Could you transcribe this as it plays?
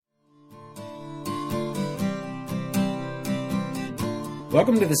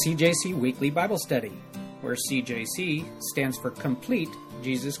Welcome to the CJC Weekly Bible Study, where CJC stands for Complete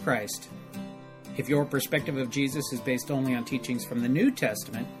Jesus Christ. If your perspective of Jesus is based only on teachings from the New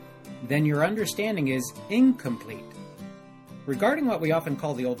Testament, then your understanding is incomplete. Regarding what we often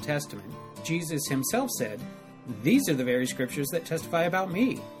call the Old Testament, Jesus himself said, "These are the very scriptures that testify about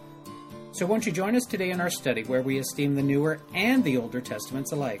me." So won't you join us today in our study where we esteem the newer and the older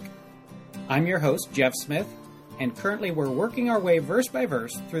testaments alike. I'm your host, Jeff Smith, and currently we're working our way verse by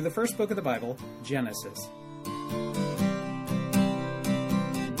verse through the first book of the Bible, Genesis.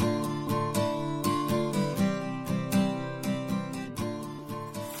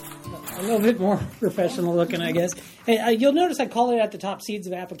 A little bit more professional looking, I guess. Hey, you'll notice I call it at the top seeds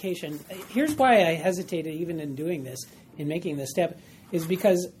of application. Here's why I hesitated even in doing this, in making this step, is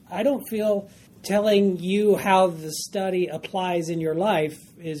because I don't feel telling you how the study applies in your life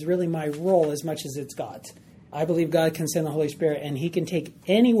is really my role as much as it's God's. I believe God can send the Holy Spirit, and He can take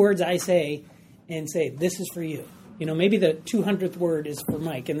any words I say and say, this is for you. You know, maybe the 200th word is for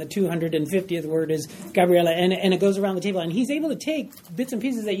Mike, and the 250th word is Gabriella, and it goes around the table. And He's able to take bits and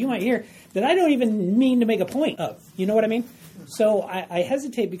pieces that you might hear that I don't even mean to make a point of. You know what I mean? So I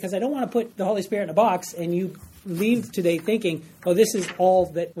hesitate because I don't want to put the Holy Spirit in a box and you leave today thinking, oh, this is all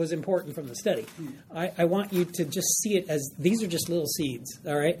that was important from the study. I want you to just see it as these are just little seeds,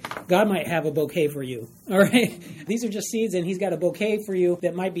 all right? God might have a bouquet for you, all right? These are just seeds, and He's got a bouquet for you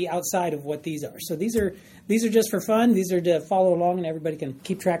that might be outside of what these are. So these are just for fun. These are to follow along, and everybody can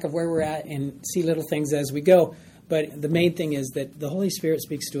keep track of where we're at and see little things as we go. But the main thing is that the Holy Spirit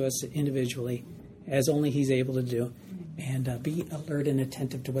speaks to us individually, as only He's able to do. And be alert and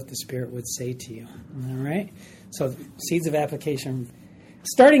attentive to what the Spirit would say to you. All right? So, seeds of application.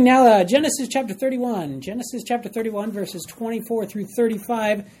 Starting now, Genesis chapter 31. Genesis chapter 31, verses 24 through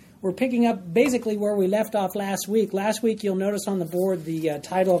 35. We're picking up basically where we left off last week. Last week, you'll notice on the board, the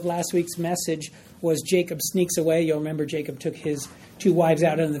title of last week's message was Jacob Sneaks Away. You'll remember Jacob took his two wives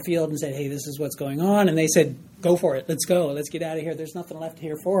out in the field and said, hey, this is what's going on. And they said, go for it. Let's go. Let's get out of here. There's nothing left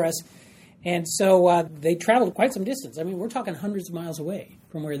here for us. And so they traveled quite some distance. I mean, we're talking hundreds of miles away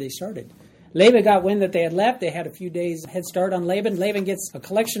from where they started. Laban got wind that they had left. They had a few days head start on Laban. Laban gets a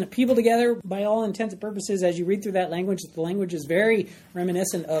collection of people together. By all intents and purposes, as you read through that language, the language is very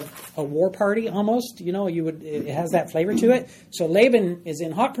reminiscent of a war party almost. You know, it has that flavor to it. So Laban is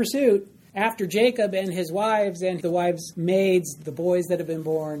in hot pursuit after Jacob and his wives and the wives' maids, the boys that have been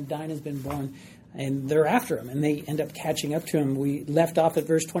born. Dinah's been born. And they're after him, and they end up catching up to him. We left off at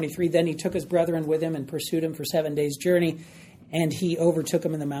verse 23. Then he took his brethren with him and pursued him for 7 days' journey, and he overtook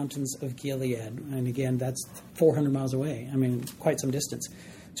him in the mountains of Gilead. And again, that's 400 miles away. I mean, quite some distance.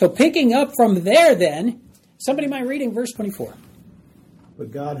 So picking up from there then, somebody might reading verse 24.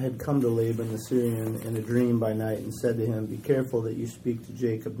 But God had come to Laban the Syrian in a dream by night and said to him, be careful that you speak to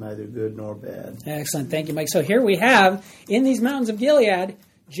Jacob neither good nor bad. Excellent. Thank you, Mike. So here we have, in these mountains of Gilead,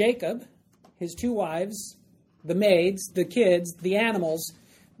 Jacob, his two wives, the maids, the kids, the animals.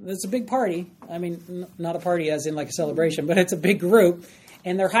 It's a big party. I mean, not a party as in like a celebration, but it's a big group.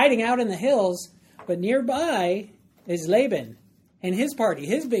 And they're hiding out in the hills, but nearby is Laban and his party,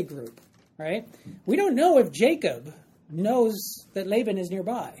 his big group, right? We don't know if Jacob knows that Laban is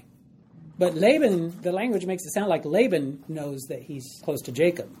nearby. But Laban, the language makes it sound like Laban knows that he's close to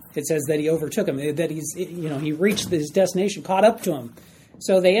Jacob. It says that he overtook him, that he reached his destination, caught up to him.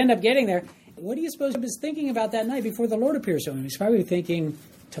 So they end up getting there. What do you suppose he was thinking about that night before the Lord appears to him? He's probably thinking,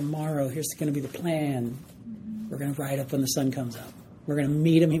 tomorrow, here's going to be the plan. We're going to ride up when the sun comes up. We're going to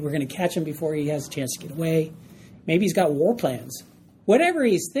meet him. We're going to catch him before he has a chance to get away. Maybe he's got war plans. Whatever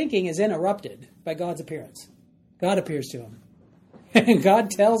he's thinking is interrupted by God's appearance. God appears to him. And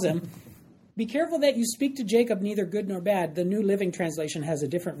God tells him, be careful that you speak to Jacob neither good nor bad. The New Living Translation has a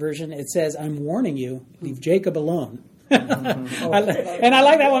different version. It says, I'm warning you, leave Jacob alone. And I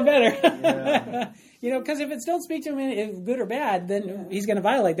like that one better. Yeah. You know, because if it's don't speak to him if good or bad, then he's going to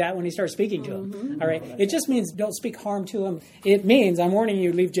violate that when he starts speaking to him. All right. It just means don't speak harm to him. It means I'm warning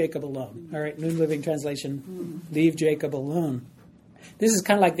you, leave Jacob alone. All right. New Living Translation, leave Jacob alone. This is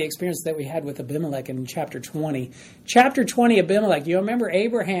kind of like the experience that we had with Abimelech in chapter 20. Chapter 20, Abimelech. You remember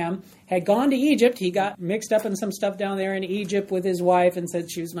Abraham had gone to Egypt. He got mixed up in some stuff down there in Egypt with his wife and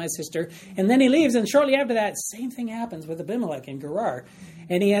said, she was my sister. And then he leaves, and shortly after that, same thing happens with Abimelech in Gerar.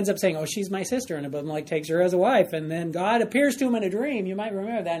 And he ends up saying, oh, she's my sister. And Abimelech takes her as a wife. And then God appears to him in a dream. You might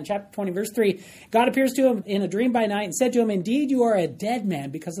remember that in chapter 20, verse 3. God appears to him in a dream by night and said to him, indeed, you are a dead man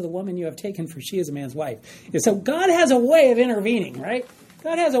because of the woman you have taken, for she is a man's wife. And so God has a way of intervening, right?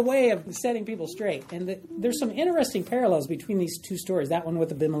 God has a way of setting people straight. And there's some interesting parallels between these two stories, that one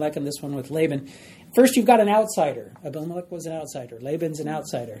with Abimelech and this one with Laban. First, you've got an outsider. Abimelech was an outsider. Laban's an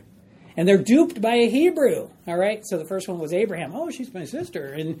outsider. And they're duped by a Hebrew. All right? So the first one was Abraham. Oh, she's my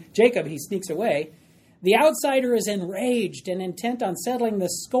sister. And Jacob, he sneaks away. The outsider is enraged and intent on settling the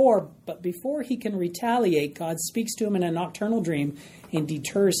score, but before he can retaliate, God speaks to him in a nocturnal dream and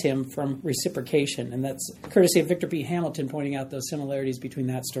deters him from reciprocation. And that's courtesy of Victor P. Hamilton pointing out those similarities between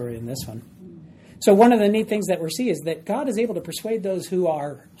that story and this one. So one of the neat things that we see is that God is able to persuade those who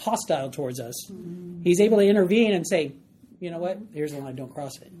are hostile towards us. He's able to intervene and say, you know what, here's the line, don't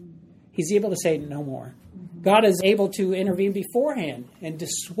cross it. He's able to say no more. God is able to intervene beforehand and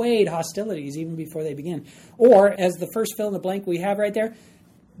dissuade hostilities even before they begin. Or, as the first fill in the blank we have right there,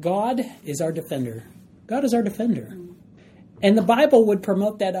 God is our defender. God is our defender. And the Bible would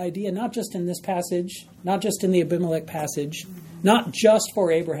promote that idea not just in this passage, not just in the Abimelech passage, not just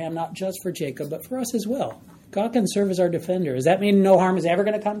for Abraham, not just for Jacob, but for us as well. God can serve as our defender. Does that mean no harm is ever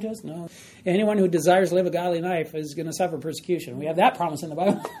going to come to us? No. Anyone who desires to live a godly life is going to suffer persecution. We have that promise in the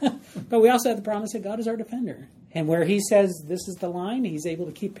Bible. But we also have the promise that God is our defender. And where he says this is the line, he's able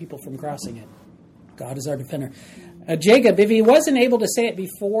to keep people from crossing it. God is our defender. Jacob, if he wasn't able to say it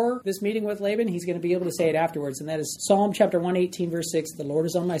before this meeting with Laban, he's going to be able to say it afterwards. And that is Psalm chapter 118, verse 6. The Lord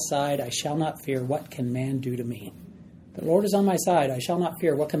is on my side. I shall not fear. What can man do to me? The Lord is on my side. I shall not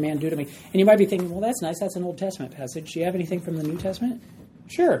fear. What can man do to me? And you might be thinking, well, that's nice. That's an Old Testament passage. Do you have anything from the New Testament?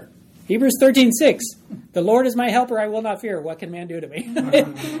 Sure. Hebrews 13:6. The Lord is my helper. I will not fear. What can man do to me?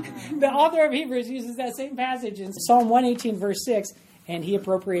 The author of Hebrews uses that same passage in Psalm 118, verse 6, and he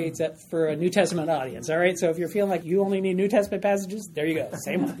appropriates it for a New Testament audience. All right? So if you're feeling like you only need New Testament passages, there you go.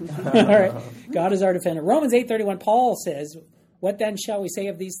 Same one. All right. God is our defender. Romans 8:31, Paul says, what then shall we say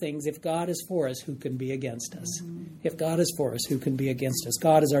of these things? If God is for us, who can be against us? If God is for us, who can be against us?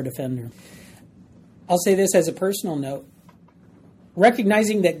 God is our defender. I'll say this as a personal note.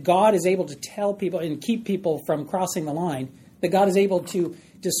 Recognizing that God is able to tell people and keep people from crossing the line, that God is able to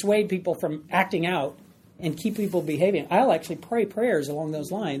dissuade people from acting out and keep people behaving. I'll actually pray prayers along those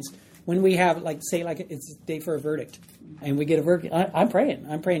lines when we have, it's a day for a verdict. And we get a verdict. I'm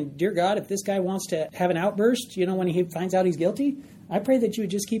praying, dear God, if this guy wants to have an outburst, when he finds out he's guilty, I pray that you would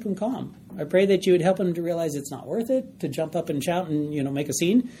just keep him calm. I pray that you would help him to realize it's not worth it to jump up and shout and, make a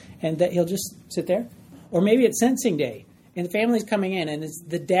scene, and that he'll just sit there. Or maybe it's sentencing day, and the family's coming in, and it's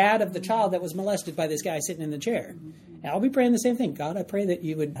the dad of the child that was molested by this guy sitting in the chair. And I'll be praying the same thing. God, I pray that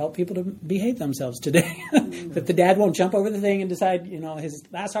you would help people to behave themselves today. That the dad won't jump over the thing and decide, his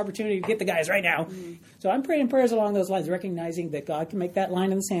last opportunity to get the guys right now. So I'm praying prayers along those lines, recognizing that God can make that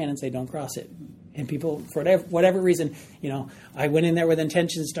line in the sand and say, don't cross it. And people, for whatever reason, I went in there with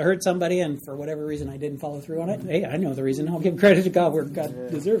intentions to hurt somebody, and for whatever reason I didn't follow through on it. Hey, I know the reason. I'll give credit to God where God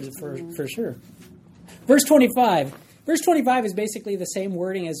deserves it for sure. Verse 25. Verse 25 is basically the same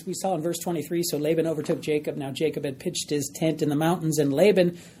wording as we saw in verse 23. So Laban overtook Jacob. Now Jacob had pitched his tent in the mountains, and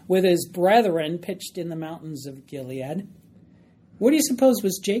Laban with his brethren pitched in the mountains of Gilead. What do you suppose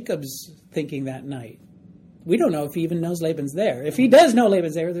was Jacob's thinking that night? We don't know if he even knows Laban's there. If he does know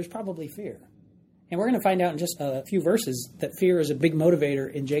Laban's there, there's probably fear. And we're going to find out in just a few verses that fear is a big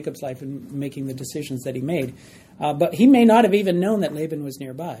motivator in Jacob's life in making the decisions that he made. But he may not have even known that Laban was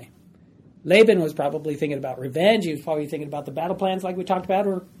nearby. Laban was probably thinking about revenge. He was probably thinking about the battle plans like we talked about,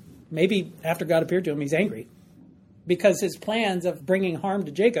 or maybe after God appeared to him, he's angry because his plans of bringing harm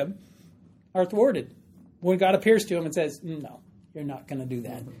to Jacob are thwarted. When God appears to him and says, no, you're not going to do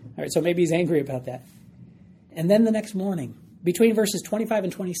that. All right, so maybe he's angry about that. And then the next morning, between verses 25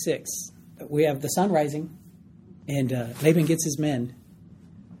 and 26, we have the sun rising, and Laban gets his men.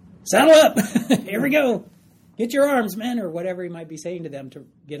 Saddle up! Here we go! Get your arms, men, or whatever he might be saying to them to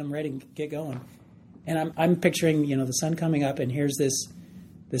get them ready and get going. And I'm picturing, the sun coming up, and here's this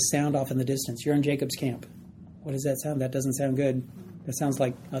sound off in the distance. You're in Jacob's camp. What does that sound? That doesn't sound good. That sounds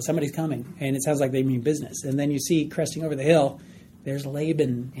like somebody's coming, and it sounds like they mean business. And then you see, cresting over the hill, there's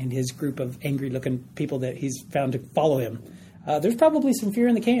Laban and his group of angry-looking people that he's found to follow him. There's probably some fear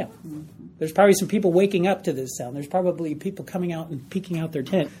in the camp. There's probably some people waking up to this sound. There's probably people coming out and peeking out their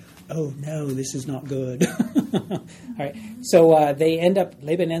tent. Oh, no, this is not good. All right. So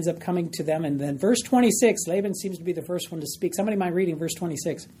Laban ends up coming to them. And then verse 26, Laban seems to be the first one to speak. Somebody mind reading verse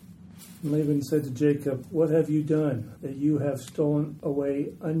 26. Laban said to Jacob, what have you done, that you have stolen away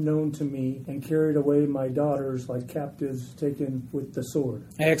unknown to me and carried away my daughters like captives taken with the sword?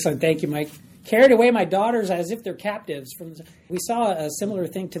 Excellent. Thank you, Mike. Carried away my daughters as if they're captives. We saw a similar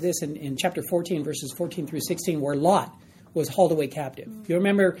thing to this in chapter 14, verses 14 through 16, where Lot was hauled away captive. You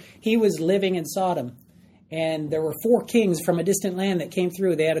remember, he was living in Sodom, And there were 4 kings from a distant land that came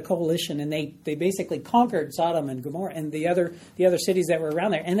through. They had a coalition, and they basically conquered Sodom and Gomorrah and the other cities that were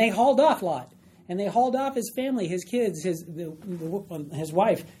around there. And they hauled off Lot. And they hauled off his family, his kids, his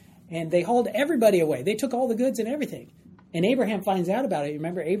wife. And they hauled everybody away. They took all the goods and everything. And Abraham finds out about it.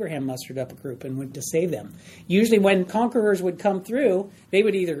 Remember, Abraham mustered up a group and went to save them. Usually when conquerors would come through, they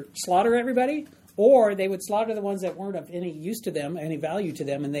would either slaughter everybody, or they would slaughter the ones that weren't of any use to them, any value to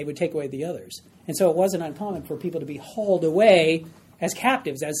them, and they would take away the others. And so it wasn't uncommon for people to be hauled away as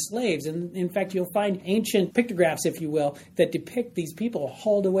captives, as slaves. And in fact, you'll find ancient pictographs, if you will, that depict these people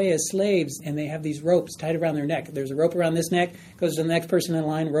hauled away as slaves, and they have these ropes tied around their neck. There's a rope around this neck, goes to the next person in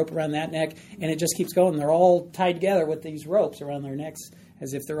line, a rope around that neck, and it just keeps going. They're all tied together with these ropes around their necks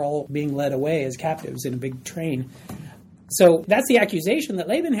as if they're all being led away as captives in a big train. So that's the accusation that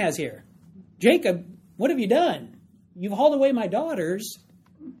Laban has here. Jacob, what have you done? You've hauled away my daughters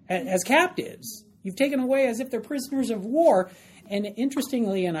as captives. You've taken away as if they're prisoners of war. And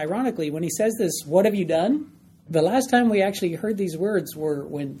interestingly and ironically, when he says this, what have you done? The last time we actually heard these words were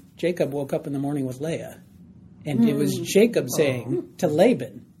when Jacob woke up in the morning with Leah. And it was Jacob saying to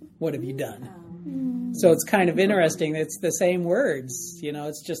Laban, what have you done? So it's kind of interesting. It's the same words.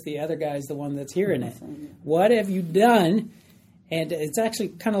 It's just the other guy's the one that's hearing it. What have you done? And it's actually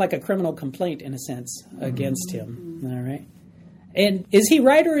kind of like a criminal complaint, in a sense, against him. All right. And is he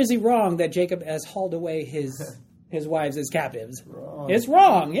right or is he wrong that Jacob has hauled away his wives as captives? Wrong. It's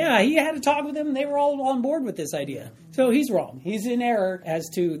wrong. Yeah, he had a talk with them. And they were all on board with this idea. So he's wrong. He's in error as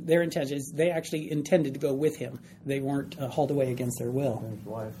to their intentions. They actually intended to go with him. They weren't hauled away against their will. His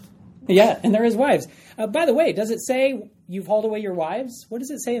wife. Yeah, and they're his wives. By the way, does it say you've hauled away your wives? What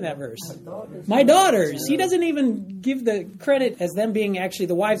does it say in that verse? My daughters. He doesn't even give the credit as them being actually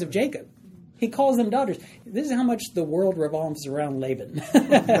the wives of Jacob. He calls them daughters. This is how much the world revolves around Laban.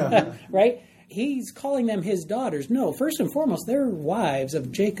 Right? He's calling them his daughters. No, first and foremost, they're wives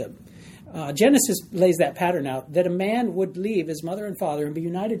of Jacob. Genesis lays that pattern out, that a man would leave his mother and father and be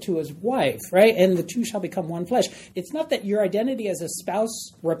united to his wife, right? And the two shall become one flesh. It's not that your identity as a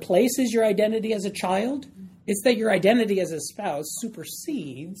spouse replaces your identity as a child. It's that your identity as a spouse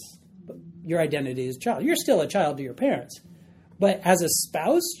supersedes your identity as a child. You're still a child to your parents. But as a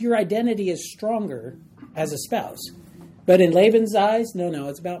spouse, your identity is stronger as a spouse. But in Laban's eyes, no,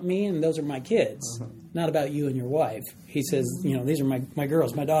 it's about me and those are my kids, not about you and your wife. He says, these are my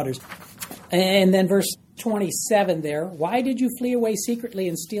girls, my daughters. And then verse 27 there, why did you flee away secretly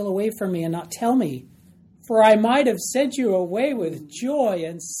and steal away from me and not tell me? For I might have sent you away with joy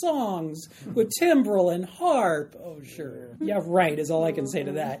and songs, with timbrel and harp. Oh, sure. Yeah, right, is all I can say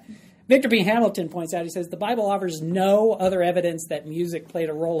to that. Victor B. Hamilton points out, he says, the Bible offers no other evidence that music played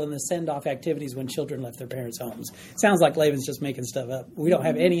a role in the send-off activities when children left their parents' homes. Sounds like Laban's just making stuff up. We don't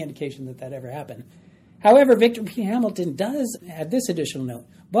have any indication that ever happened. However, Victor B. Hamilton does add this additional note.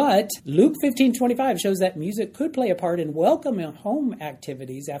 But Luke 15:25 shows that music could play a part in welcoming home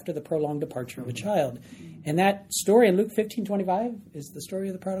activities after the prolonged departure of a child. And that story in Luke 15:25 is the story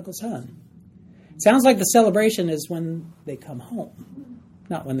of the prodigal son. Sounds like the celebration is when they come home,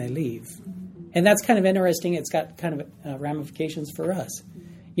 not when they leave. And that's kind of interesting. It's got kind of ramifications for us.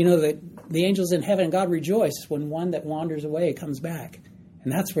 That the angels in heaven, God rejoice when one that wanders away comes back.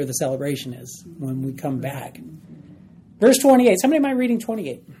 And that's where the celebration is, when we come back. Verse 28. Somebody mind reading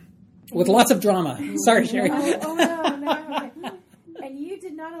 28? With lots of drama. Sorry, Sherry. No. And you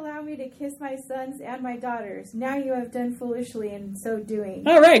did not allow me to kiss my sons and my daughters. Now you have done foolishly in so doing.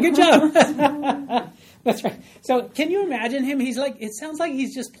 All right, good job. That's right. So can you imagine him? It sounds like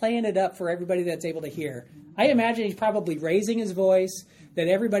he's just playing it up for everybody that's able to hear. I imagine he's probably raising his voice that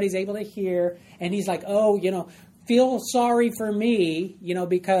everybody's able to hear. And he's like, feel sorry for me,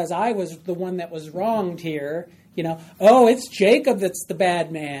 because I was the one that was wronged here. It's Jacob that's the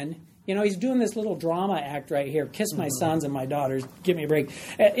bad man. He's doing this little drama act right here. Kiss my sons and my daughters. Give me a break.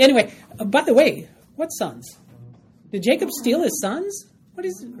 Anyway, by the way, what sons? Did Jacob steal his sons? What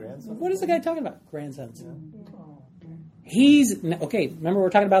is the guy talking about? Grandsons. Remember we're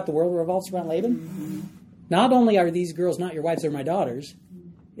talking about the world revolves around Laban? Not only are these girls not your wives, they're my daughters.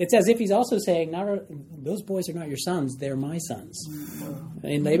 It's as if he's also saying, those boys are not your sons, they're my sons.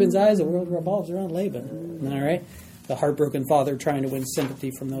 In Laban's eyes, the world revolves around Laban. All right? The heartbroken father trying to win sympathy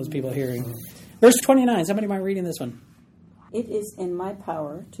from those people hearing. Verse 29, somebody mind reading this one? It is in my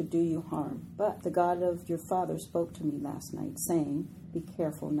power to do you harm, but the God of your father spoke to me last night, saying, be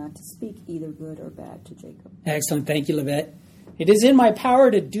careful not to speak either good or bad to Jacob. Excellent. Thank you, Livette. It is in my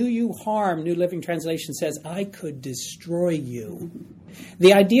power to do you harm. New Living Translation says, I could destroy you.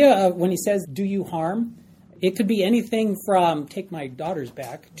 The idea of when he says, do you harm, it could be anything from take my daughters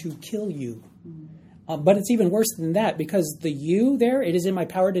back to kill you. But it's even worse than that, because the you there, it is in my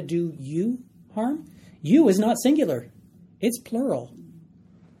power to do you harm. You is not singular. It's plural.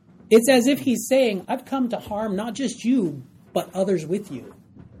 It's as if he's saying, I've come to harm not just you, but others with you.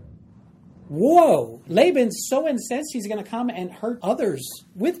 Whoa! Laban's so incensed he's going to come and hurt others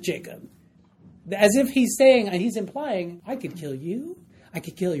with Jacob. As if he's saying, and he's implying, I could kill you, I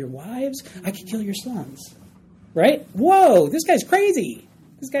could kill your wives, I could kill your sons. Right? Whoa! This guy's crazy.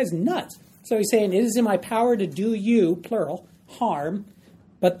 This guy's nuts. So he's saying, it is in my power to do you, plural, harm,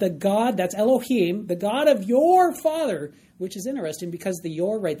 but the God, that's Elohim, the God of your father, which is interesting because the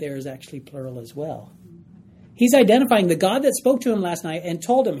your right there is actually plural as well. He's identifying the God that spoke to him last night and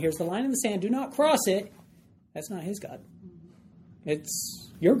told him, here's the line in the sand, do not cross it. That's not his God. It's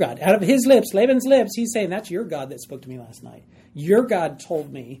your God. Out of his lips, Laban's lips, he's saying, that's your God that spoke to me last night. Your God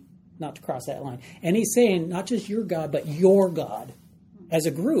told me not to cross that line. And he's saying, not just your God, but your God. As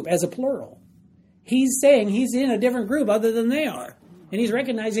a group, as a plural. He's saying he's in a different group other than they are. And he's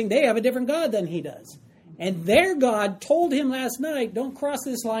recognizing they have a different God than he does. And their God told him last night, don't cross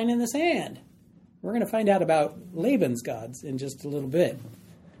this line in the sand. We're going to find out about Laban's gods in just a little bit.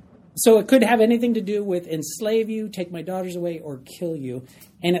 So it could have anything to do with enslave you, take my daughters away, or kill you.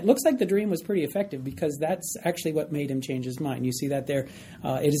 And it looks like the dream was pretty effective because that's actually what made him change his mind. You see that there.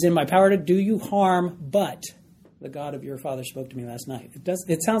 It is in my power to do you harm, but the God of your father spoke to me last night.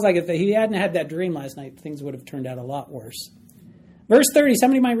 It sounds like if he hadn't had that dream last night, things would have turned out a lot worse. Verse 30,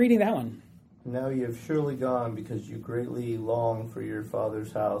 somebody mind reading that one? Now you have surely gone because you greatly long for your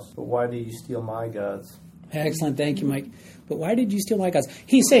father's house. But why did you steal my gods? Excellent. Thank you, Mike. But why did you steal my gods?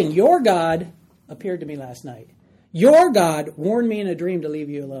 He's saying, your God appeared to me last night. Your God warned me in a dream to leave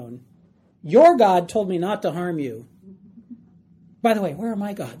you alone. Your God told me not to harm you. By the way, where are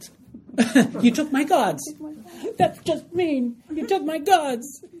my gods? You took my gods. That's just mean. You took my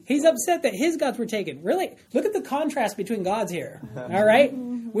gods. He's upset that his gods were taken. Really? Look at the contrast between gods here. All right?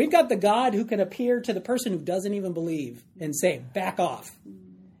 We've got the God who can appear to the person who doesn't even believe and say, back off.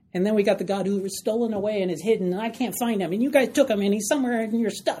 And then we got the God who was stolen away and is hidden, and I can't find him. And you guys took him, and he's somewhere in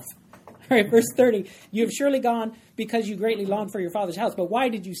your stuff. All right, verse 30. You have surely gone because you greatly longed for your father's house. But why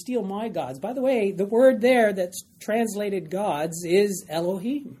did you steal my gods? By the way, the word there that's translated gods is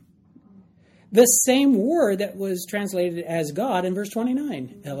Elohim. The same word that was translated as God in verse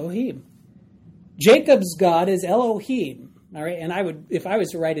 29, Elohim. Jacob's God is Elohim, all right? And I would, if I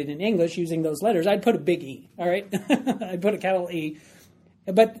was to write it in English using those letters, I'd put a big E, all right? I'd put a capital E.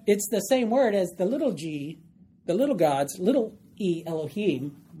 But it's the same word as the little g, the little gods, little e,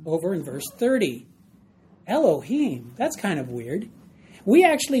 Elohim, over in verse 30. Elohim, that's kind of weird. We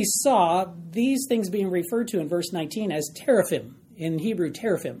actually saw these things being referred to in verse 19 as teraphim. In Hebrew,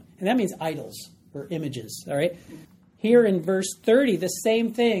 teraphim. And that means idols or images, all right? Here in verse 30, the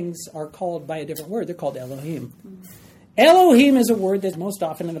same things are called by a different word. They're called Elohim. Elohim is a word that's most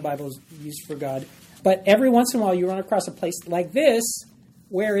often in the Bible is used for God. But every once in a while you run across a place like this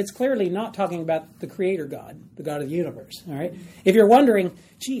where it's clearly not talking about the creator God, the God of the universe, all right? If you're wondering,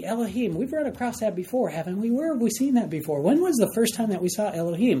 gee, Elohim, we've run across that before, haven't we? Where have we seen that before? When was the first time that we saw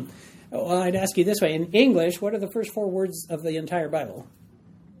Elohim? Well, I'd ask you this way. In English, what are the first 4 words of the entire Bible?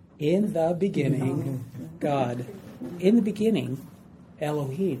 In the beginning, God. In the beginning,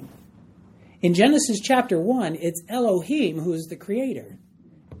 Elohim. In Genesis chapter 1, it's Elohim who is the creator.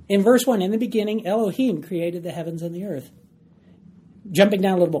 In verse 1, in the beginning, Elohim created the heavens and the earth. Jumping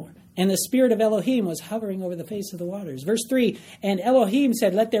down a little more. And the spirit of Elohim was hovering over the face of the waters. Verse 3, and Elohim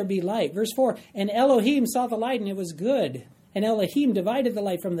said, let there be light. Verse 4, and Elohim saw the light and it was good. And Elohim divided the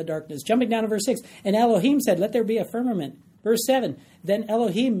light from the darkness. Jumping down to verse 6. And Elohim said, let there be a firmament. Verse 7. Then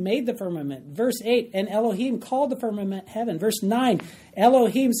Elohim made the firmament. Verse 8. And Elohim called the firmament heaven. Verse 9.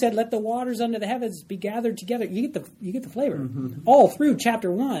 Elohim said, let the waters under the heavens be gathered together. You get the flavor. Mm-hmm. All through chapter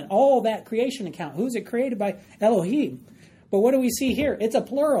 1. All that creation account. Who's it created by? Elohim. But what do we see here? It's a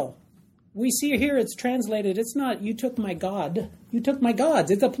plural. We see here it's translated. It's not, you took my God. You took my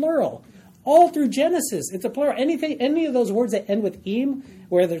gods. It's a plural. All through Genesis, it's a plural. Any of those words that end with im,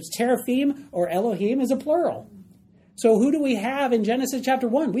 whether it's teraphim or Elohim, is a plural. So who do we have in Genesis chapter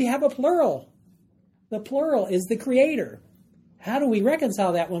 1? We have a plural. The plural is the creator. How do we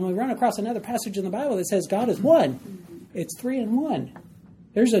reconcile that when we run across another passage in the Bible that says God is one? It's 3 in 1.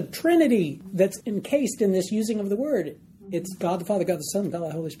 There's a trinity that's encased in this using of the word. It's God the Father, God the Son, God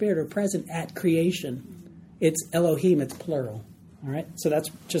the Holy Spirit are present at creation. It's Elohim, it's plural. All right, so that's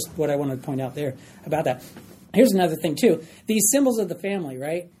just what I wanted to point out there about that. Here's another thing, too. These symbols of the family,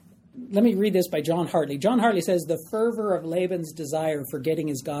 right? Let me read this by John Hartley. John Hartley says, the fervor of Laban's desire for getting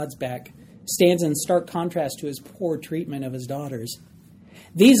his gods back stands in stark contrast to his poor treatment of his daughters.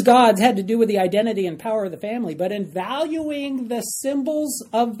 These gods had to do with the identity and power of the family, but in valuing the symbols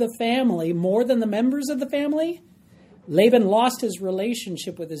of the family more than the members of the family, Laban lost his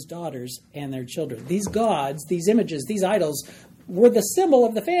relationship with his daughters and their children. These gods, these images, these idols were the symbol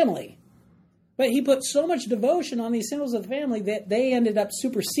of the family. But he put so much devotion on these symbols of the family that they ended up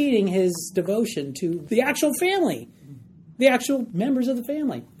superseding his devotion to the actual family, the actual members of the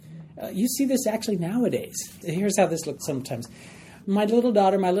family. You see this actually nowadays. Here's how this looks sometimes. My little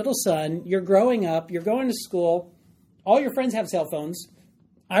daughter, my little son, you're growing up, you're going to school, all your friends have cell phones.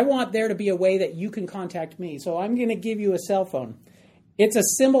 I want there to be a way that you can contact me, so I'm going to give you a cell phone. It's a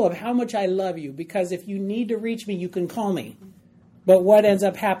symbol of how much I love you, because if you need to reach me, you can call me. But what ends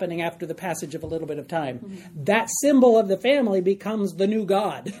up happening after the passage of a little bit of time? That symbol of the family becomes the new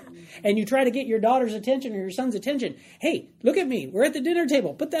God. And you try to get your daughter's attention or your son's attention. Hey, look at me. We're at the dinner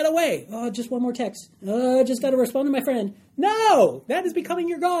table. Put that away. Oh, just one more text. Oh, just got to respond to my friend. No, that is becoming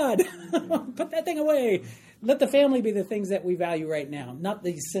your God. Put that thing away. Let the family be the things that we value right now, not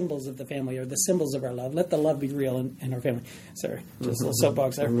the symbols of the family or the symbols of our love. Let the love be real in our family. Sorry, just a little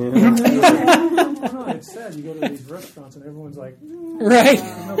soapbox there. No, it's sad. You go to these restaurants and everyone's like, right?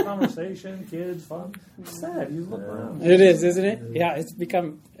 No conversation, kids, fun. It's sad. You look around. It is, isn't it? Yeah, it's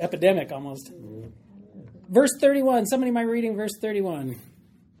become epidemic almost. Verse 31. Somebody might reading verse 31.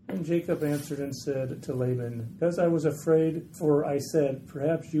 And Jacob answered and said to Laban, because I was afraid, for I said,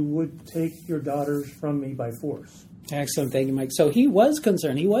 perhaps you would take your daughters from me by force. Excellent. Thank you, Mike. So he was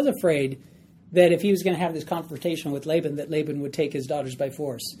concerned. He was afraid that if he was going to have this confrontation with Laban, that Laban would take his daughters by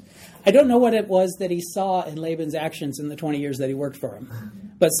force. I don't know what it was that he saw in Laban's actions in the 20 years that he worked for him,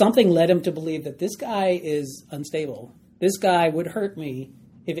 but something led him to believe that this guy is unstable. This guy would hurt me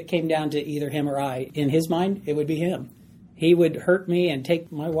if it came down to either him or I. In his mind, it would be him. He would hurt me and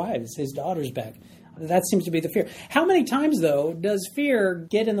take my wives, his daughters, back. That seems to be the fear. How many times, though, does fear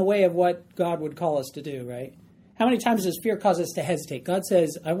get in the way of what God would call us to do, right? How many times does fear cause us to hesitate? God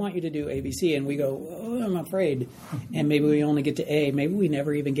says, I want you to do A, B, C, and we go, oh, I'm afraid. And maybe we only get to A. Maybe we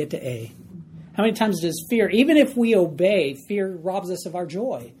never even get to A. How many times does fear, even if we obey, fear robs us of our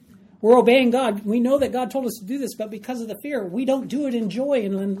joy? We're obeying God. We know that God told us to do this, but because of the fear, we don't do it in joy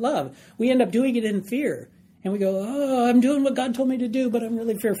and in love. We end up doing it in fear. And we go, oh, I'm doing what God told me to do, but I'm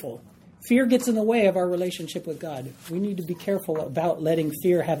really fearful. Fear gets in the way of our relationship with God. We need to be careful about letting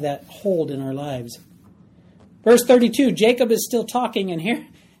fear have that hold in our lives. Verse 32, Jacob is still talking, and here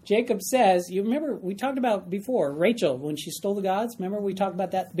Jacob says, you remember we talked about before, Rachel, when she stole the gods. Remember we talked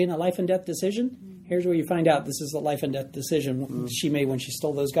about that being a life and death decision? Here's where you find out this is a life and death decision she made when she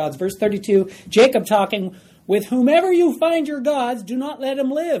stole those gods. Verse 32, Jacob talking, with whomever you find your gods, do not let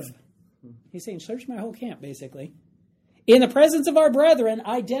him live. He's saying, search my whole camp, basically. In the presence of our brethren,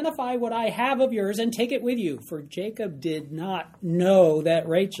 identify what I have of yours and take it with you. For Jacob did not know that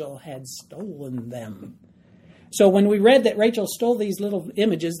Rachel had stolen them. So when we read that Rachel stole these little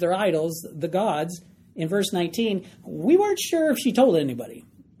images, their idols, the gods, in verse 19, we weren't sure if she told anybody.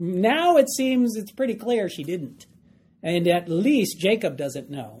 Now it seems it's pretty clear she didn't. And at least Jacob doesn't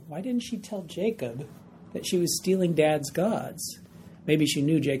know. Why didn't she tell Jacob that she was stealing Dad's gods? Maybe she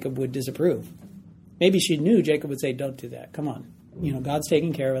knew Jacob would disapprove. Maybe she knew Jacob would say, don't do that. Come on. God's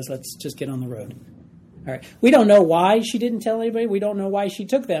taking care of us. Let's just get on the road. All right. We don't know why she didn't tell anybody. We don't know why she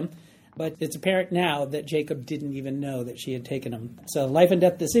took them. But it's apparent now that Jacob didn't even know that she had taken them. It's a life and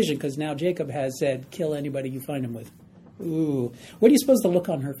death decision because now Jacob has said, kill anybody you find him with. Ooh. What do you suppose the look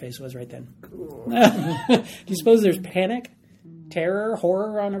on her face was right then? Do you suppose there's panic? Terror,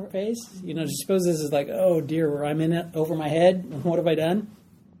 horror on her face? Do you suppose this is like, oh dear, I'm in it over my head. What have I done?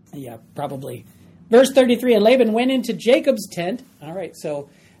 Yeah, probably. Verse 33, and Laban went into Jacob's tent. All right, so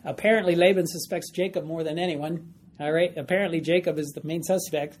apparently Laban suspects Jacob more than anyone. All right, apparently Jacob is the main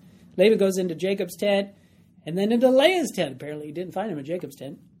suspect. Laban goes into Jacob's tent and then into Leah's tent. Apparently he didn't find him in Jacob's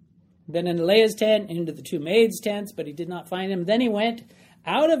tent. Then into Leah's tent, into the two maids' tents, but he did not find him. Then he went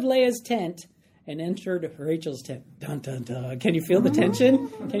out of Leah's tent and entered Rachel's tent. Dun, dun, dun. Can you feel the tension?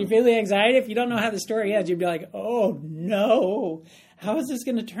 Can you feel the anxiety? If you don't know how the story ends, you'd be like, oh, no. How is this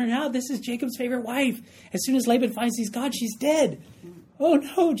going to turn out? This is Jacob's favorite wife. As soon as Laban finds these gods, she's dead. Oh,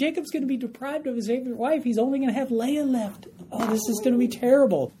 no, Jacob's going to be deprived of his favorite wife. He's only going to have Leah left. Oh, this is going to be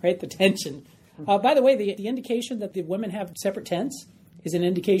terrible. Right, the tension. By the way, the indication that the women have separate tents is an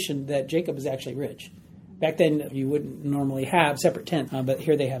indication that Jacob is actually rich. Back then, you wouldn't normally have separate tents, but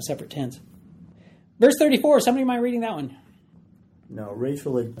here they have separate tents. Verse 34, somebody mind reading that one? No,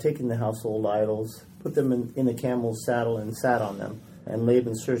 Rachel had taken the household idols, put them in a camel's saddle, and sat on them. And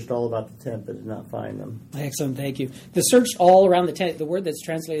Laban searched all about the tent, but did not find them. Excellent, thank you. The search all around the tent, the word that's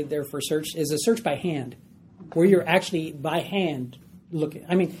translated there for search is a search by hand, where you're actually by hand looking.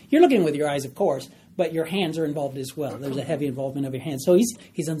 I mean, you're looking with your eyes, of course, but your hands are involved as well. There's a heavy involvement of your hands. So he's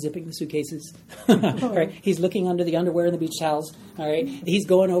unzipping the suitcases. All right. He's looking under the underwear and the beach towels. All right. He's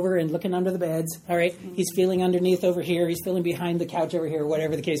going over and looking under the beds. All right. He's feeling underneath over here. He's feeling behind the couch over here,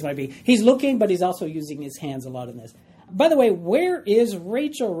 whatever the case might be. He's looking, but he's also using his hands a lot in this. By the way, where is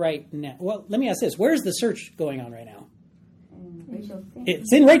Rachel right now? Well, let me ask this. Where's the search going on right now?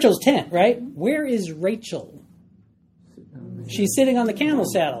 It's in Rachel's tent, right? Where is Rachel? She's sitting on the camel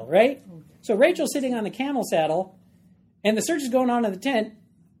saddle, right? So Rachel's sitting on the camel saddle, and the search is going on in the tent,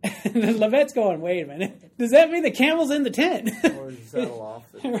 and the Levette's going, wait a minute. Does that mean the camel's in the tent? Or the saddle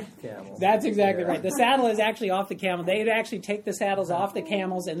off the camel. That's exactly right. The saddle is actually off the camel. They'd actually take the saddles off the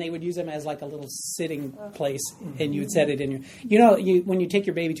camels, and they would use them as like a little sitting place, and you would set it in your... when you take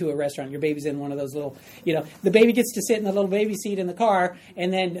your baby to a restaurant, your baby's in one of those little... the baby gets to sit in the little baby seat in the car,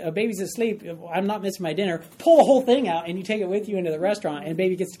 and then a baby's asleep. I'm not missing my dinner. Pull the whole thing out, and you take it with you into the restaurant, and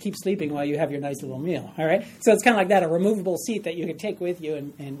baby gets to keep sleeping while you have your nice little meal, all right? So it's kind of like that, a removable seat that you can take with you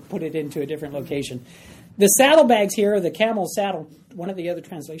and put it into a different location. The saddlebags here, the camel saddle, one of the other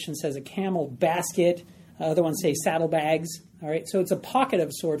translations says a camel basket. Other ones say saddlebags. All right, so it's a pocket of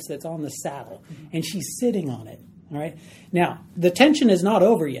sorts that's on the saddle, and she's sitting on it. All right. Now, the tension is not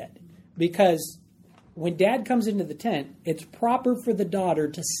over yet, because when Dad comes into the tent, it's proper for the daughter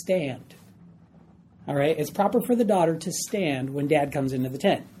to stand. All right, it's proper for the daughter to stand when Dad comes into the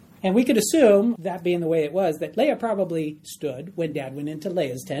tent. And we could assume, that being the way it was, that Leah probably stood when Dad went into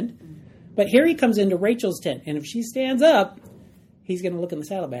Leah's tent. But here he comes into Rachel's tent, and if she stands up, he's going to look in the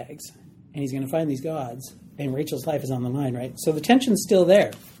saddlebags, and he's going to find these gods, and Rachel's life is on the line, right? So the tension's still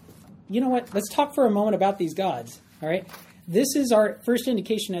there. You know what? Let's talk for a moment about these gods, all right? This is our first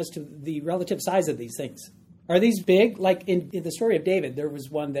indication as to the relative size of these things. Are these big? Like in the story of David, there was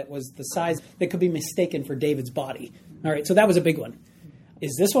one that was the size that could be mistaken for David's body. All right, so that was a big one.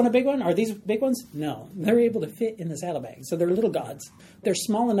 Is this one a big one? Are these big ones? No. They're able to fit in the saddlebags. So they're little gods. They're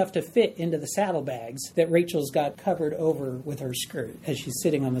small enough to fit into the saddlebags that Rachel's got covered over with her skirt as she's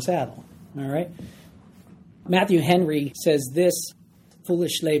sitting on the saddle. All right? Matthew Henry says this,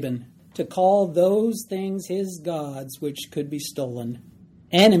 foolish Laban, to call those things his gods which could be stolen.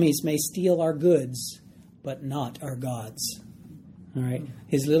 Enemies may steal our goods, but not our gods. All right?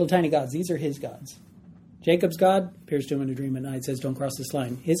 His little tiny gods, these are his gods. Jacob's God appears to him in a dream at night, says, don't cross this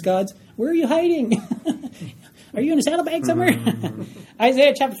line. His gods, where are you hiding? Are you in a saddlebag somewhere?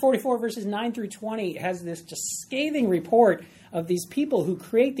 Isaiah chapter 44, verses 9 through 20 has this just scathing report of these people who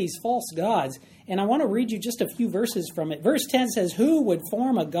create these false gods. And I want to read you just a few verses from it. Verse 10 says, who would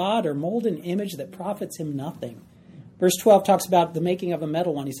form a god or mold an image that profits him nothing? Verse 12 talks about the making of a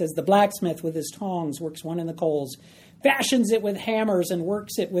metal one. He says, the blacksmith with his tongs works one in the coals, fashions it with hammers and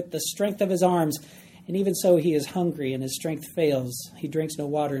works it with the strength of his arms. And even so, he is hungry and his strength fails. He drinks no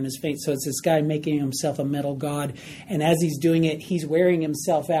water and is faint. So it's this guy making himself a metal god. And as he's doing it, he's wearing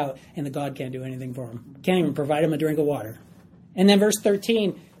himself out. And the god can't do anything for him. Can't even provide him a drink of water. And then verse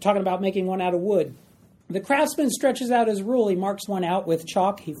 13, talking about making one out of wood. The craftsman stretches out his rule. He marks one out with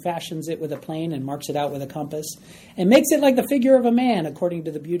chalk. He fashions it with a plane and marks it out with a compass. And makes it like the figure of a man, according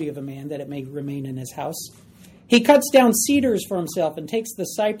to the beauty of a man, that it may remain in his house. He cuts down cedars for himself and takes the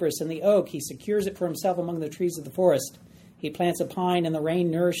cypress and the oak. He secures it for himself among the trees of the forest. He plants a pine, and the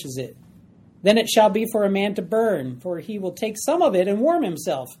rain nourishes it. Then it shall be for a man to burn, for he will take some of it and warm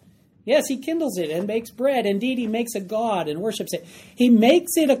himself. Yes, he kindles it and makes bread. Indeed, he makes a god and worships it. He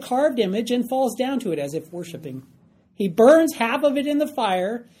makes it a carved image and falls down to it as if worshiping. He burns half of it in the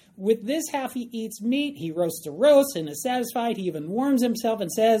fire. With this half he eats meat, he roasts a roast and is satisfied. He even warms himself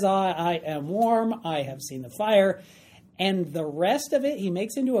and says, I am warm, I have seen the fire. And the rest of it he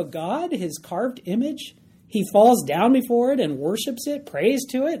makes into a god, his carved image. He falls down before it and worships it, prays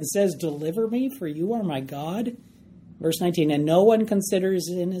to it, and says, deliver me, for you are my God. Verse 19, and no one considers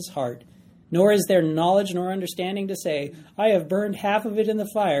in his heart, nor is there knowledge nor understanding to say, I have burned half of it in the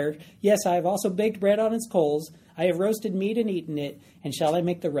fire. Yes, I have also baked bread on its coals. I have roasted meat and eaten it, and shall I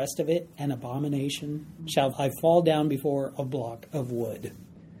make the rest of it an abomination? Shall I fall down before a block of wood?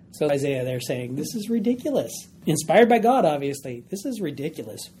 So Isaiah there saying, this is ridiculous. Inspired by God, obviously. This is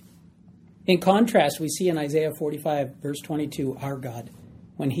ridiculous. In contrast, we see in Isaiah 45, verse 22, our God,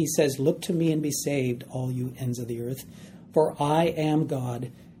 when he says, look to me and be saved, all you ends of the earth, for I am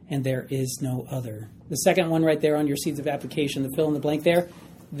God, and there is no other. The second one right there on your seeds of application, the fill in the blank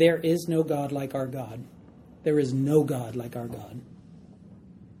there is no God like our God. There is no God like our God.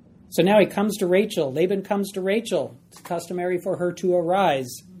 So now he comes to Rachel. Laban comes to Rachel. It's customary for her to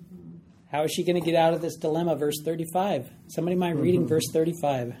arise. How is she going to get out of this dilemma? Verse 35. Somebody mind reading verse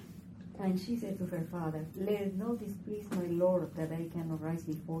 35. And she said to her father, Let it not displease my lord that I cannot rise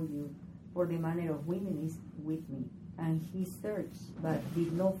before you, for the manner of women is with me. And he searched, but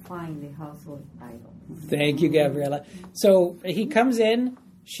did not find the household idol. Thank you, Gabriella. So he comes in.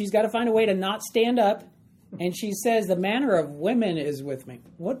 She's got to find a way to not stand up. And she says, the manner of women is with me.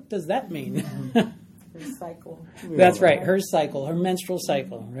 What does that mean? Her cycle. That's right. Her cycle, her menstrual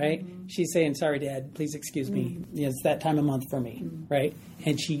cycle, right? She's saying, sorry, Dad, please excuse me. It's that time of month for me, right?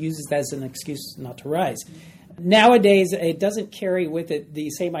 And she uses that as an excuse not to rise. Nowadays, it doesn't carry with it the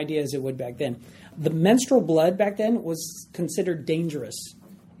same idea as it would back then. The menstrual blood back then was considered dangerous.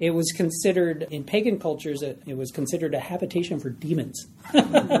 It was considered, in pagan cultures, it was considered a habitation for demons.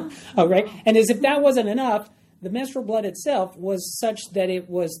 All right? And as if that wasn't enough, the menstrual blood itself was such that it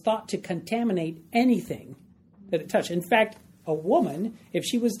was thought to contaminate anything that it touched. In fact, a woman, if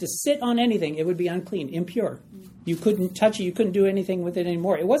she was to sit on anything, it would be unclean, impure. You couldn't touch it. You couldn't do anything with it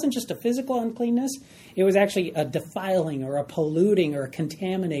anymore. It wasn't just a physical uncleanness. It was actually a defiling or a polluting or a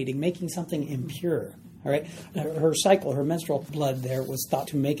contaminating, making something impure. All right, her cycle, her menstrual blood there was thought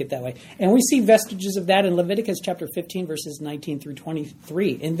to make it that way. And we see vestiges of that in Leviticus chapter 15, verses 19 through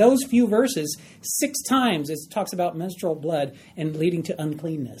 23. In those few verses, 6 times it talks about menstrual blood and leading to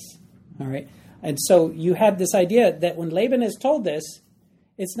uncleanness. All right, and so you have this idea that when Laban is told this,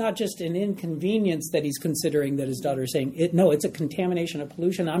 it's not just an inconvenience that he's considering that his daughter is saying. It's a contamination, a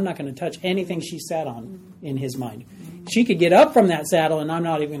pollution. I'm not going to touch anything she sat on in his mind. She could get up from that saddle, and I'm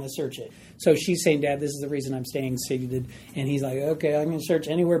not even going to search it. So she's saying, Dad, this is the reason I'm staying seated. And he's like, okay, I'm going to search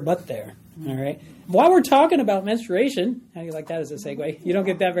anywhere but there. All right. While we're talking about menstruation, how do you like that as a segue? You don't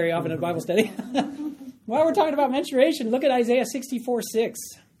get that very often in Bible study. While we're talking about menstruation, look at Isaiah 64:6.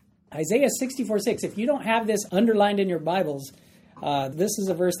 Isaiah 64:6. If you don't have this underlined in your Bibles, this is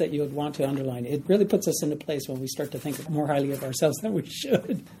a verse that you would want to underline. It really puts us into place when we start to think more highly of ourselves than we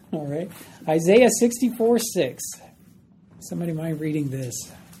should. All right. Isaiah 64:6. Somebody mind reading this?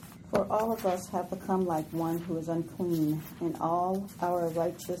 For all of us have become like one who is unclean, and all our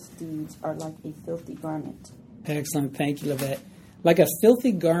righteous deeds are like a filthy garment. Excellent. Thank you, Levette. Like a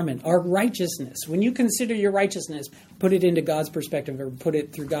filthy garment, our righteousness. When you consider your righteousness, put it into God's perspective or put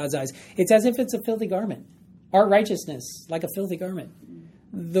it through God's eyes, it's as if it's a filthy garment. Our righteousness, like a filthy garment.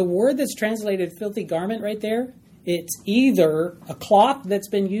 The word that's translated filthy garment right there, it's either a cloth that's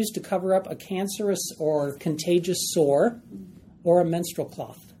been used to cover up a cancerous or contagious sore, or a menstrual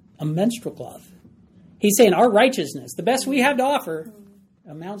cloth. A menstrual cloth. He's saying our righteousness, the best we have to offer,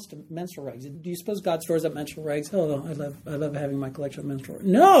 amounts to menstrual rags. Do you suppose God stores up menstrual rags? Oh, I love having my collection of menstrual rags.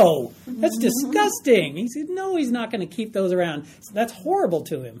 No, that's disgusting. He said, no, he's not going to keep those around. So that's horrible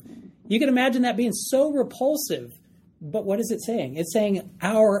to him. You can imagine that being so repulsive. But what is it saying? It's saying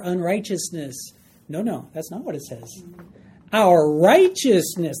our unrighteousness. No, that's not what it says. Our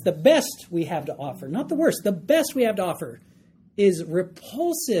righteousness, the best we have to offer, not the worst, the best we have to offer, is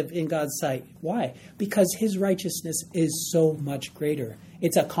repulsive in God's sight. Why? Because his righteousness is so much greater.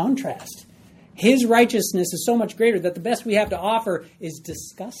 It's a contrast. His righteousness is so much greater that the best we have to offer is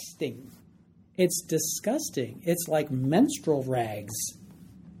disgusting. It's disgusting. It's like menstrual rags.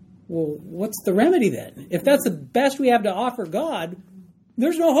 Well, what's the remedy then? If that's the best we have to offer God,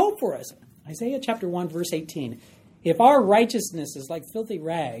 there's no hope for us. Isaiah chapter 1, verse 18. If our righteousness is like filthy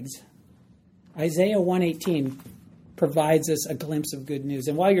rags, Isaiah 1:18 provides us a glimpse of good news.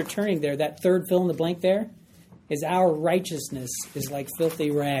 And while you're turning there, that third fill in the blank there is our righteousness is like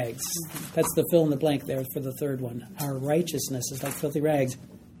filthy rags. That's the fill in the blank there for the third one. Our righteousness is like filthy rags.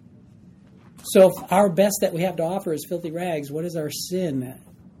 So if our best that we have to offer is filthy rags, what is our sin?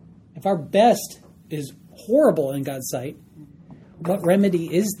 If our best is horrible in God's sight, what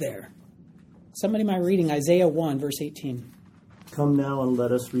remedy is there? Somebody mind reading Isaiah 1, verse 18. Come now and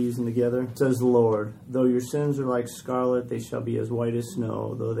let us reason together, says the Lord. Though your sins are like scarlet, they shall be as white as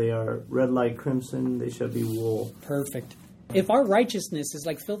snow. Though they are red like crimson, they shall be wool. Perfect. If our righteousness is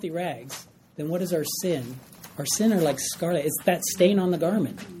like filthy rags, then what is our sin? Our sin are like scarlet. It's that stain on the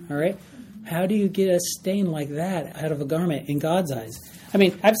garment, all right? How do you get a stain like that out of a garment in God's eyes? I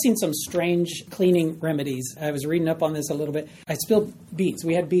mean, I've seen some strange cleaning remedies. I was reading up on this a little bit. I spilled beets.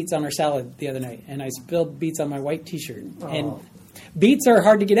 We had beets on our salad the other night, and I spilled beets on my white T-shirt. Oh. And beets are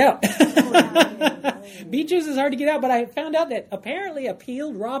hard to get out. Beet juice is hard to get out, but I found out that apparently a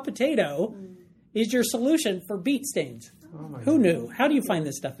peeled raw potato is your solution for beet stains. Who knew? How do you find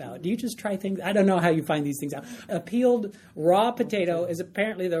this stuff out? Do you just try things? I don't know how you find these things out. A peeled raw potato is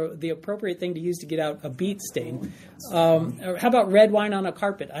apparently the appropriate thing to use to get out a beet stain. How about red wine on a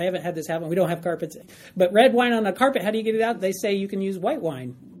carpet? I haven't had this happen. We don't have carpets. But red wine on a carpet, how do you get it out? They say you can use white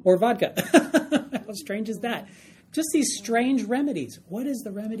wine or vodka. How strange is that? Just these strange remedies. What is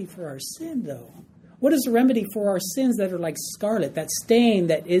the remedy for our sin, though? What is the remedy for our sins that are like scarlet, that stain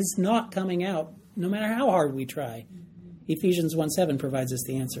that is not coming out, no matter how hard we try? Ephesians 1:7 provides us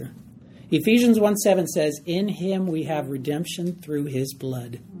the answer. Ephesians 1:7 says, in him we have redemption through his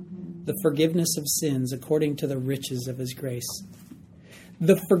blood, the forgiveness of sins according to the riches of his grace.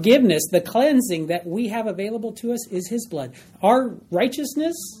 The forgiveness, the cleansing that we have available to us is his blood. Our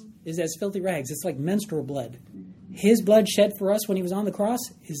righteousness is as filthy rags. It's like menstrual blood. His blood shed for us when he was on the cross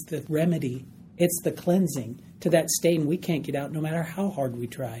is the remedy. It's the cleansing to that stain we can't get out no matter how hard we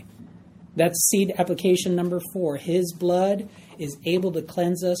try. That's seed application number 4. His blood is able to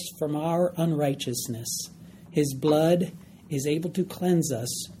cleanse us from our unrighteousness. His blood is able to cleanse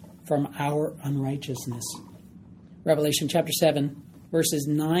us from our unrighteousness. Revelation chapter 7, verses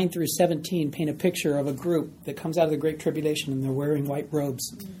 9 through 17 paint a picture of a group that comes out of the Great Tribulation and they're wearing white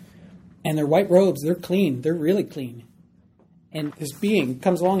robes. And their white robes, they're clean. They're really clean. And this being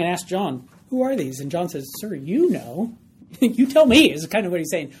comes along and asks John, who are these? And John says, sir, you know. You tell me, is kind of what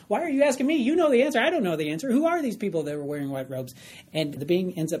he's saying. Why are you asking me? You know the answer. I don't know the answer. Who are these people that were wearing white robes? And the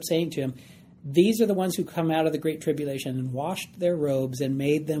being ends up saying to him, these are the ones who come out of the Great Tribulation and washed their robes and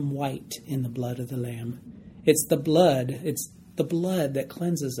made them white in the blood of the Lamb. It's the blood that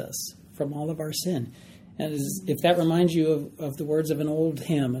cleanses us from all of our sin. And if that reminds you of the words of an old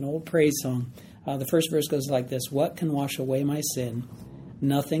hymn, an old praise song, the first verse goes like this: what can wash away my sin?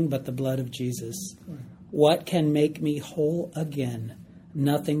 Nothing but the blood of Jesus. What can make me whole again?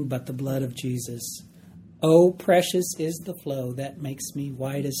 Nothing but the blood of Jesus. Oh, precious is the flow that makes me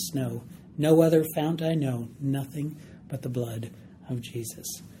white as snow. No other fount I know, nothing but the blood of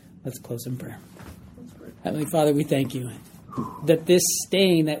Jesus. Let's close in prayer. Heavenly Father, we thank you that this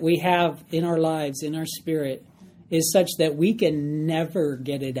stain that we have in our lives, in our spirit, is such that we can never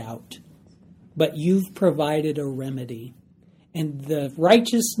get it out. But you've provided a remedy. And the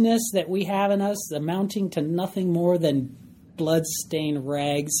righteousness that we have in us, amounting to nothing more than blood-stained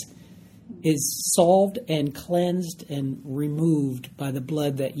rags, is solved and cleansed and removed by the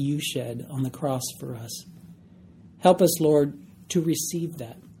blood that you shed on the cross for us. Help us, Lord, to receive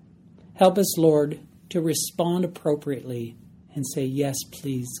that. Help us, Lord, to respond appropriately and say, yes,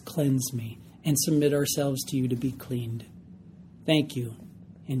 please, cleanse me, and submit ourselves to you to be cleaned. Thank you.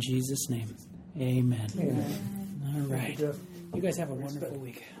 In Jesus' name, amen. All right. You guys have a wonderful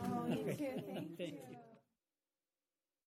week. Oh, you too. Thank you.